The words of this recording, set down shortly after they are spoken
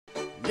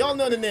Y'all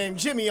know the name,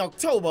 Jimmy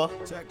October.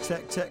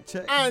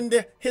 Check.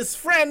 And his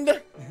friend,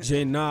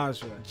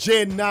 Nahge.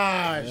 J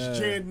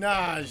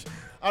Nahge.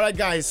 All right,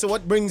 guys, so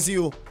what brings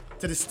you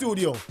to the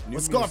studio?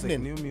 What's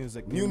happening? New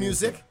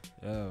music.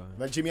 Yeah.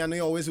 Well, Jimmy, I know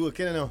you're always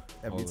working, you know.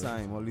 All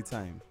the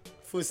time.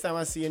 First time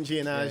I see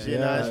J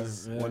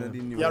Nahge. One of the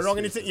new. You're wrong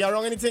anything?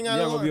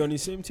 Yeah, we'll be on the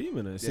same team,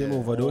 you know. Same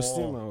overdose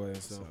team.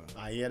 So.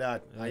 I hear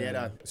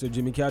that. So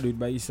Jimmy can't do it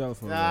by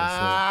himself.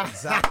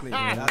 Exactly.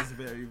 That's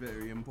very,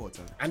 very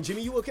important. And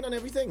Jimmy, you working on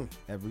everything?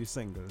 Every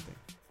single thing.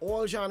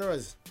 All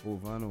genres?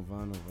 Over and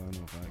over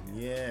again.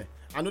 Yeah.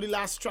 I know the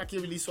last track you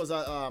released was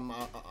a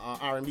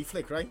R&B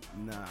flick, right?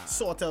 Nah.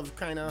 Sort of,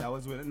 kind of. That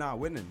was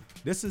winning.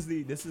 This is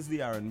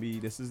the R&B.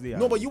 This is the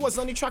No, but you was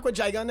on the track with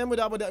Jaiga and them with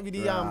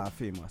the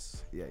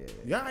famous. Yeah.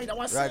 Yeah, that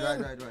was Right.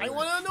 I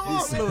wanna know.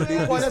 He's slow.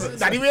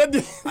 Daddy weird.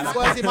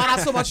 Because the man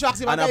has so much tracks,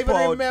 he might not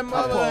even remember.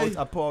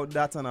 I poured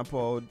that and I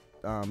poured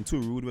Too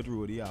Rude with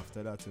Rudy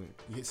after that too.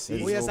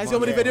 See. Oh yes, I saw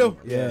him in the video.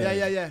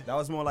 Yeah. That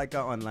was more like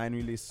an online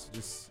release.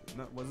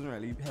 Wasn't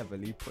really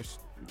heavily pushed.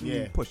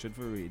 Yeah. Push it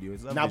for radio.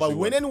 Now, but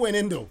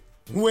winning though.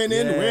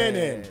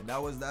 Winning.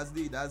 That's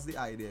the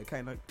idea.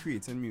 Kind of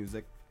creating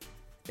music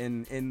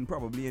in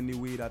probably in the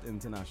way that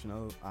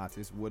international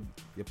artists would.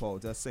 You put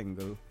out a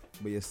single,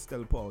 but you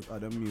still put out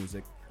other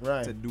music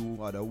to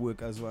do other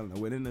work as well. Now,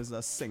 winning is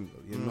a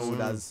single. You know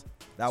that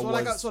so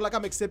was like a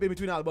mixtape in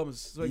between albums.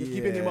 So you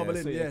keep it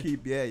bubbling. So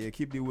you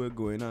keep the work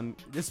going and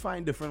just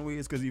find different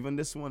ways because even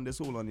this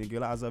whole on your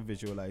girl has a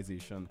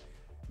visualization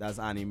that's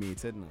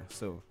animated now.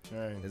 So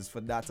it's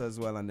for that as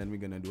well, and then we're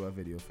gonna do a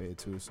video for it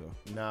too. So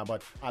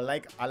but I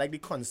like the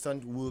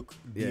constant work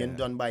being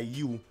done by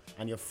you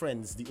and your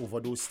friends, the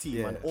Overdose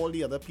team, and all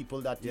the other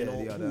people that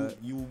who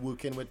you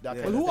working with. That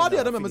Well, who are the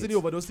other members in the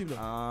Overdose team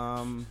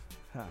though?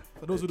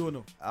 For those who don't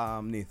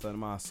know, Nathan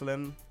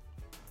Marcelin,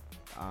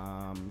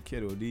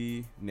 Kid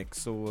O.D., Nick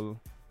Soul,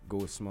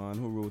 Ghostman,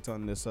 who wrote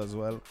on this as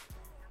well.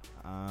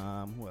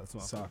 Who else?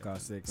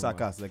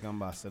 Sarcastic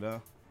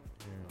Ambassador.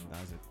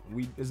 That's it.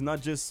 It's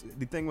not just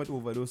the thing with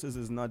Overdoses.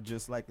 It's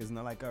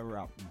not like a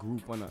rap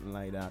group or nothing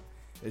like that.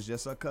 It's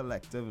just a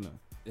collective, no?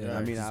 Yeah,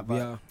 I mean, we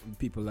are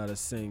people that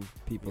sing,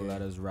 people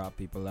that is rap,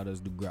 people that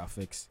is do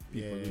graphics,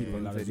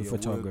 people that do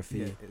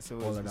photography. So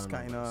it's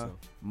kind of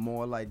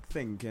more like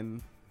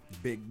thinking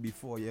big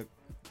before you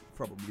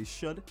probably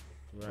should.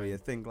 Where you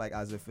think like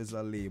as if it's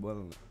a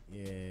label.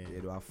 You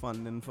do have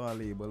funding for a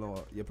label,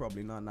 or you're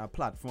probably not on a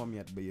platform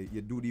yet, but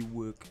you do the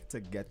work to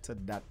get to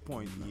that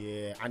point.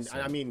 And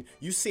I mean,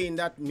 you saying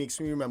that makes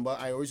me remember.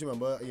 I always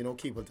remember,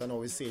 Capleton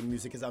always saying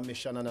music is a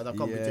mission and not a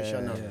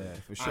competition. Yeah,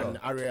 for sure. And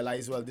I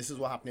realized, well, this is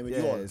what happening with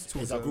you all.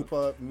 It's a group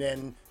of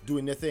men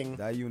doing the thing.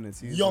 That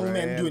unity, young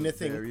men doing the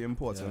thing. Very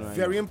important.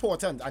 Very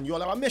important, and you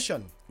all have a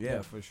mission.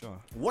 Yeah, for sure.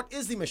 What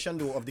is the mission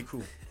though of the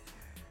crew?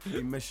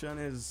 The mission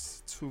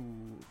is to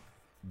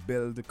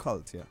build the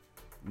culture,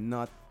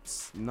 not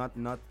is now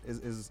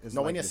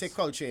like when you this. say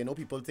culture,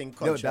 people think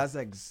culture. No, that's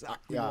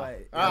exactly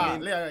why.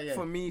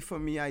 For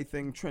me, I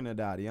think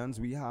Trinidadians,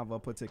 we have a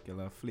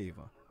particular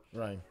flavor.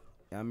 Right.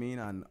 I mean,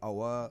 and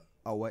our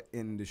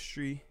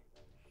industry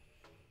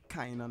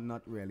kind of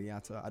not really I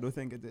don't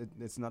think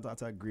it's not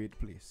at a great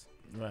place.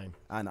 Right.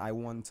 And I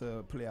want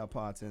to play a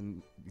part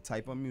in the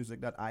type of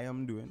music that I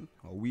am doing,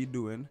 or we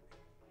doing,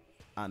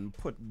 and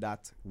put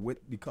that with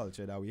the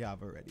culture that we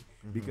have already.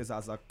 Because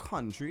as a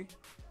country,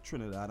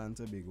 Trinidad and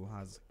Tobago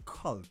has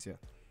culture.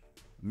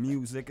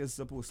 Music is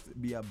supposed to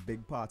be a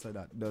big part of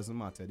that. Doesn't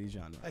matter the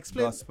genre.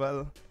 Explain.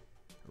 Gospel,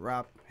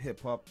 rap,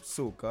 hip hop,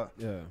 soca.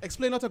 Yeah.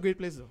 Explain not a great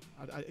place though.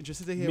 I'm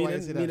interested to hear why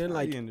you say that. Meaning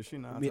like the industry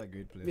now is a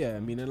great place. Yeah,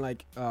 meaning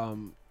like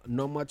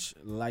not much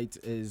light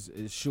is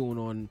shown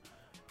on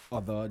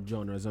other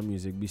genres of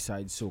music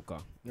besides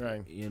soca.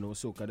 Right.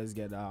 Soca does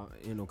get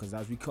because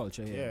that's we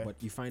culture here. Yeah. But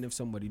you find if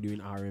somebody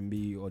doing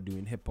R&B or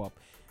doing hip hop,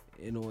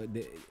 they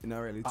not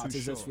really artists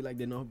too just feel like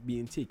they're not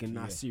being taken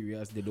that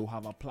serious. They don't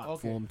have a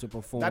platform to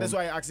perform. That is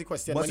why I asked the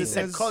question. But when you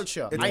said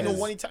culture, I know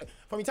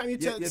from the time you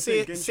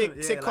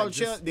say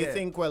culture, they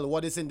think, well,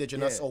 what is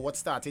indigenous or what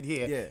started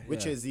here,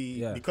 which is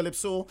the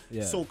calypso,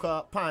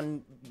 soca,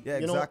 pan,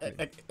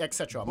 exactly.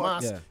 etc.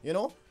 Mass,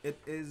 It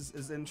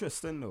is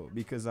interesting though,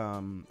 because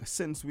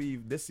since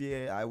this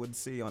year, I would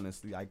say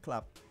honestly, I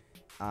clap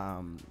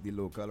the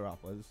local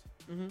rappers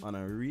on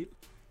a reel.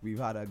 We've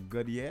had a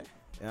good year.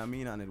 I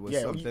mean, and it was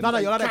something. You're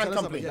not can't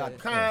complain.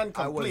 Can't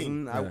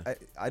complain.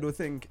 I don't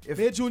think if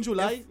May, June,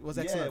 July was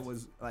excellent. Yeah, it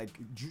was like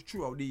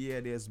throughout the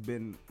year. There's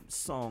been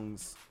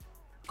songs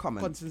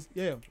coming,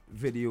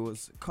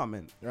 videos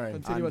coming, right?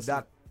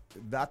 And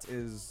that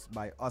is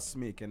by us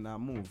making that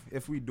move.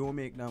 If we don't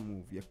make that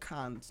move, you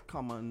can't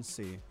come and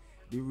say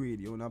the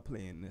radio not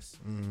playing this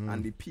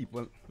and the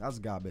people. That's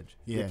garbage.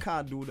 You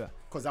can't do that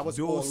because that was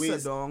don't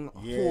always sit down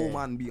home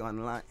and be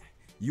online.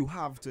 You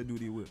have to do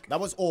the work. That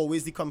was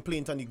always the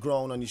complaint on the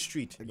ground, on the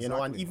street,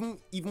 exactly. And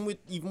even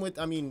with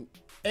I mean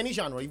any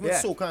genre, even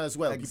with soca as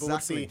well. People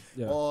would say,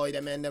 "Oh,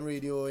 them and them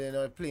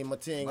radio, playing my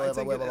thing,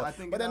 whatever."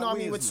 But then I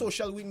mean, with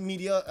social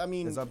media, I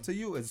mean, it's up to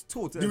you. It's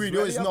totally the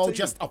radio is now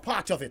just a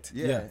part of it.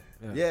 Yeah.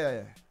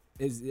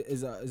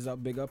 is a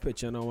bigger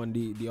picture now, and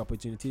the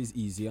opportunity is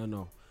easier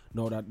now.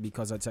 Now that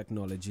because of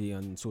technology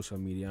and social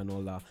media and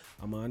all that,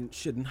 a man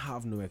shouldn't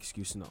have no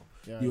excuse now.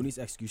 Yeah. The only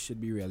excuse should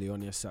be really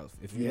on yourself.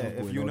 If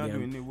you're not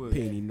doing the work,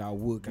 paying that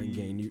work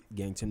and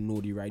getting to know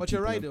the right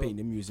people and playing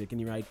the music in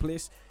the right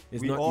place,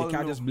 it's not, you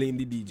can't just blame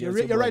the DJ. You're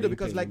right though,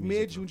 because like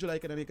May, June, July,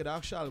 can I make it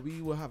dark, Shal?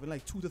 We were having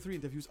like 2 to 3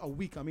 interviews a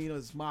week. I mean, it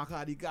was Mark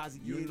Hardy, Gazi,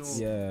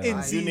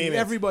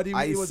 everybody.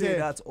 I say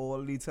that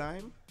all the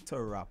time to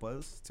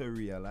rappers to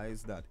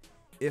realize that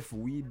if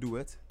we do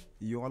it,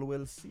 you all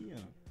will see.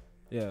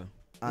 Yeah.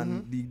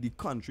 And the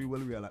country will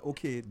realize,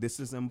 okay,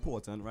 this is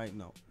important right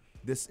now.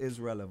 This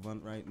is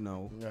relevant right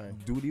now.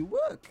 Right. Do the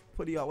work.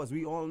 Put the hours.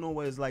 We all know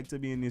what it's like to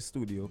be in the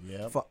studio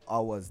for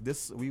hours.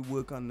 We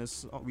work on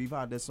this. We've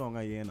had this song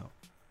a year now.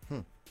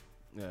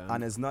 Yeah.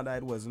 And it's not that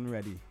it wasn't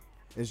ready.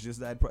 It's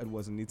just that it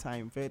wasn't the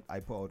time fit. I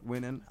put out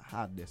Winning,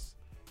 had this.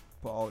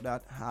 Put out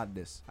that, had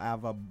this.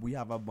 We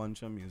have a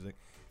bunch of music.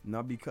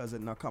 Not because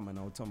it's not coming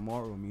out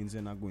tomorrow means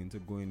you're not going to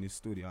go in the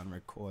studio and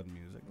record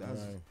music.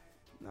 That's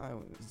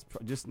no, it's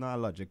just not a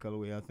logical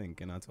way of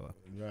thinking at all.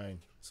 Right.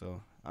 So,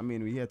 I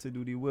mean, we're here to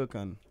do the work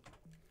and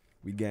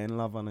we getting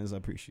love and is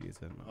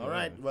appreciated. Man. All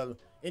right. Well,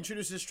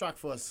 introduce this track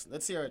for us.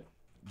 Let's hear it.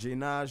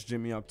 Nahge,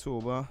 Jimmy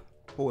October,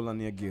 Hold on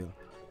Your Girl.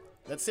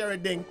 Let's hear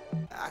it, ding.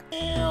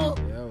 Yeah,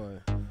 boy.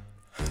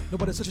 No,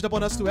 but they switch it up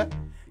on us too, eh?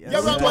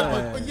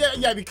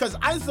 Yeah, because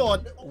I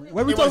thought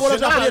when we talk about the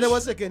track, there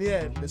was second,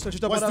 they switch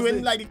it up on us. Was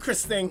doing like the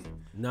Chris thing.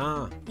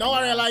 Nah. Now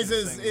I realize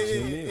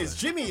it's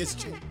Jimmy. It's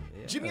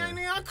Jimmy, I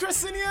need a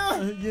Chris in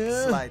here.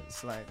 Yeah.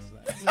 Slide.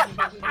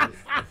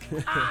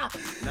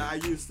 Nah, I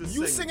used to sing.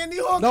 You singing the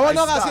hook? No, I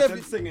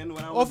started singing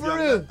when I was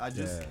younger. Real?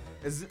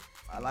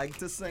 I like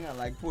to sing. I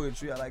like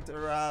poetry. I like to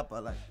rap.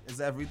 It's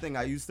everything.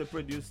 I used to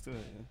produce too.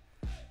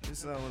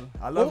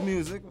 I love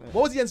music. Man.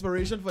 What was the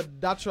inspiration for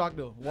that track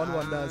though? One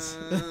does.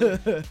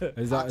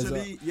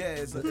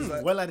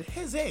 Well, at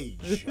his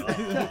age,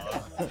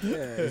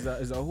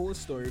 it's a whole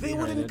story. They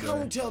would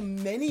encounter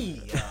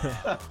many.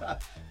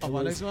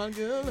 Next one,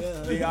 girl.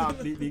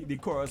 The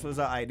chorus was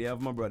an idea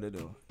of my brother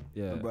though.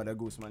 Yeah. My brother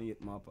Ghostman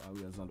hit me up.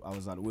 I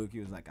was at work. He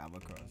was like, I have a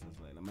chorus. I was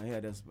like, let me hear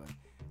this, man.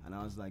 And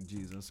I was like,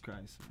 Jesus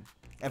Christ, man.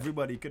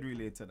 Everybody could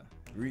relate to that.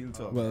 Real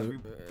talk. Well,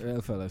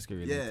 real fellas could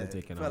relate to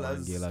taking a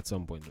man girl at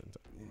some point in time.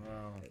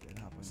 Wow. It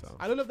happens. So.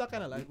 I don't live that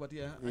kind of life, but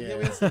yeah.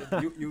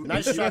 You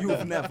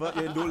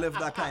don't live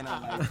that kind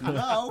of life.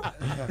 No.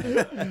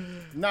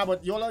 Nah,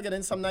 but y'all are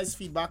getting some nice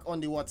feedback on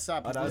the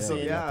WhatsApp. I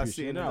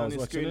seen it on the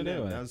screen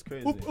there. That was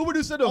crazy. Who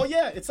produced it though? Oh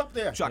yeah, it's up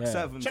there. Track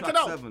 7. Check it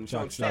out.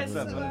 Track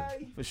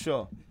 7. For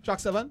sure. Track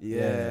 7?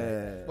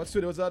 Yeah. What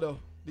studio was that though?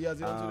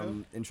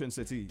 In Trin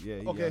City.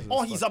 Yeah. Okay.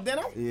 He's up there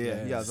now?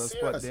 Yeah, he has a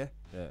spot there.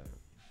 Yeah.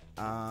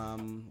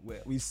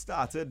 We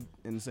started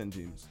in St.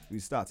 James. We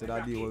started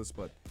at the old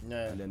spot,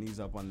 and then he's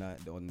up on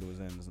those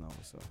ends now.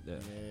 So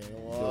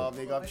Wow,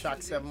 big up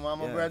track 7,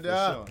 mama brother.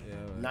 Sure.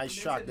 Nice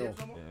track though.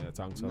 Yeah,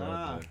 thanks a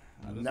lot.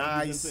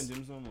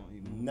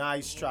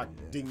 Nice track.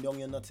 Ding dong,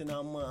 you're not in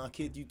a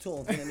market. You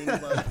talking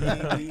about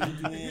you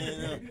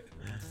doing.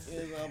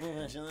 There's a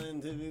professional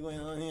interview going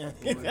on here.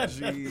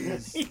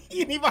 Jeez.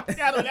 You need to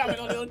have a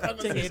little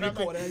conversation.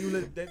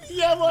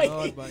 Yeah,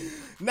 boy.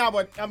 Nah,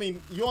 but I mean,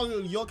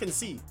 y'all can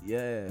see.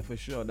 Yeah, for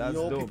sure. That's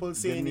dope. People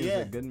saying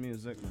good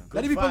music, man.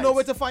 Let people know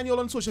where to find you all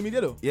on social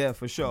media, though. Yeah,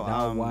 for sure.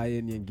 Why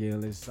in your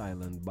girl is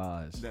silent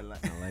bars. I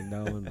like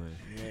that one, man.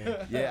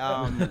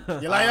 Yeah.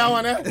 You like that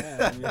one,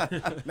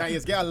 eh? Now you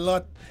get a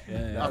lot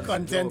of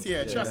content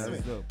here. Trust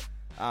me.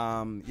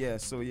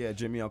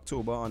 Jimmy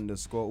October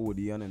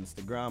 _OD on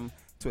Instagram.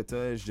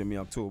 Twitter is Jimmy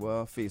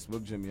October.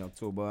 Facebook Jimmy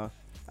October.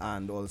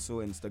 And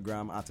also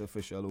Instagram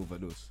 @official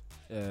overdose.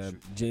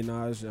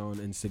 Nahge on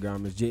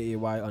Instagram is JAY_NAHGE.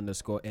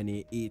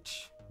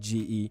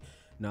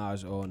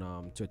 Nahge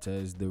on Twitter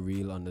is The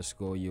Real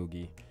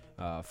 _Yogi.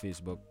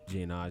 Facebook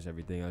Nahge.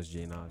 Everything else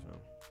Nahge.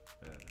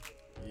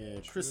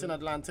 Yeah, Chris in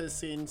Atlanta is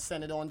saying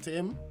send it on to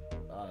him.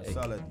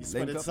 Solid. He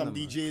spotted some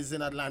DJs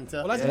in Atlanta.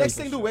 Well, that's the next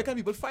thing though. Where can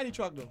people find the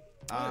track though?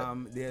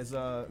 There's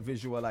a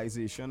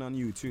visualization on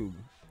YouTube.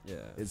 Yeah,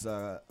 it's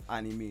a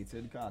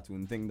animated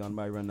cartoon thing done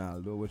by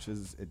Ronaldo, which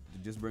is it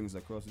just brings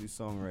across the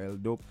song real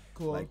dope.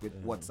 Cool. Like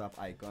with WhatsApp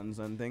icons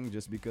and things,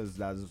 just because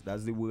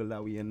that's the world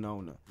that we in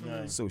now.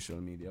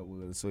 Social media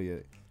world. So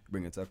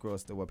bring it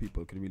across to what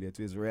people can relate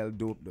to. It's real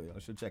dope though. You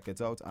should check it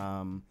out.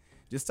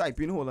 Just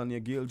type in Hold on Your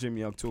Girl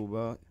Jimmy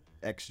October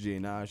XJ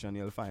Nahge and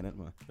you'll find it,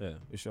 man. Yeah,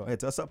 for sure.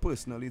 Hit us up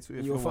personally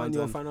too. You'll find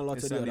a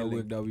lot of the other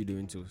work that we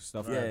doing too.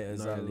 Stuff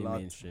it's not a really lot,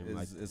 mainstream.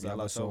 It's we have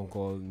a song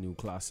called New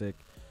Classic.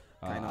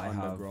 Kind of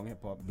underground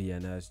hip hop.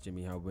 BNS,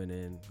 Jimmy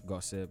Winning,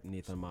 Gossip,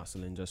 Nathan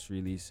Marcelin just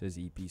released his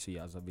EP, so he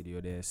has a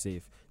video there.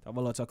 Safe. Have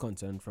a lot of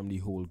content from the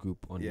whole group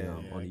on the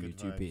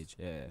YouTube page.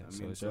 Yeah,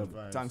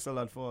 thanks a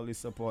lot for all the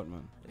support,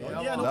 man.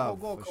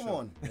 Come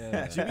on.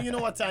 Yeah. Jimmy, you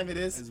know what time it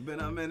is? It's been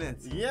a minute.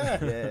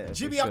 Yeah.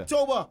 Jimmy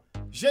October,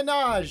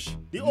 Nahge,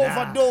 the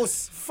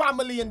Overdose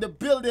family in the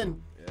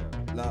building.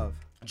 Yeah. Love.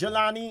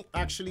 Jelani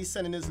actually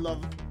sending his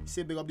love.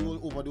 Say big up the whole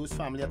Overdose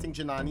family. I think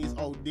Jelani is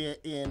out there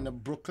in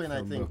Brooklyn, I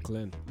think.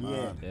 Brooklyn.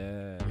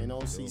 Yeah. You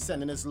know, so he's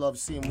sending his love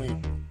same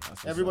way.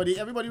 Everybody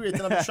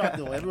rating up the track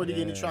though. Everybody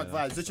getting the track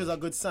vibes, which is a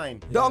good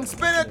sign. Dog,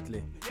 spin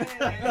it!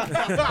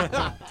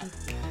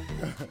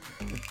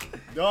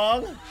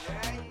 Dog,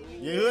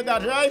 you heard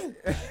that right?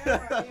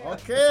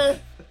 Okay.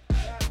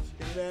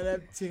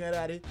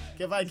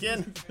 If I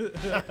can.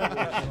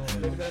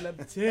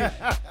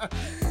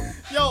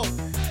 Yo,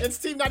 it's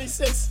Team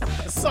 96,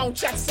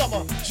 Soundcheck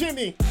Summer.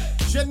 Jimmy,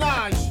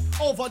 Janage,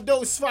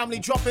 Overdose family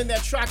dropping their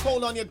track.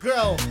 Hold on your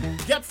girl.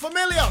 Get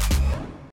familiar.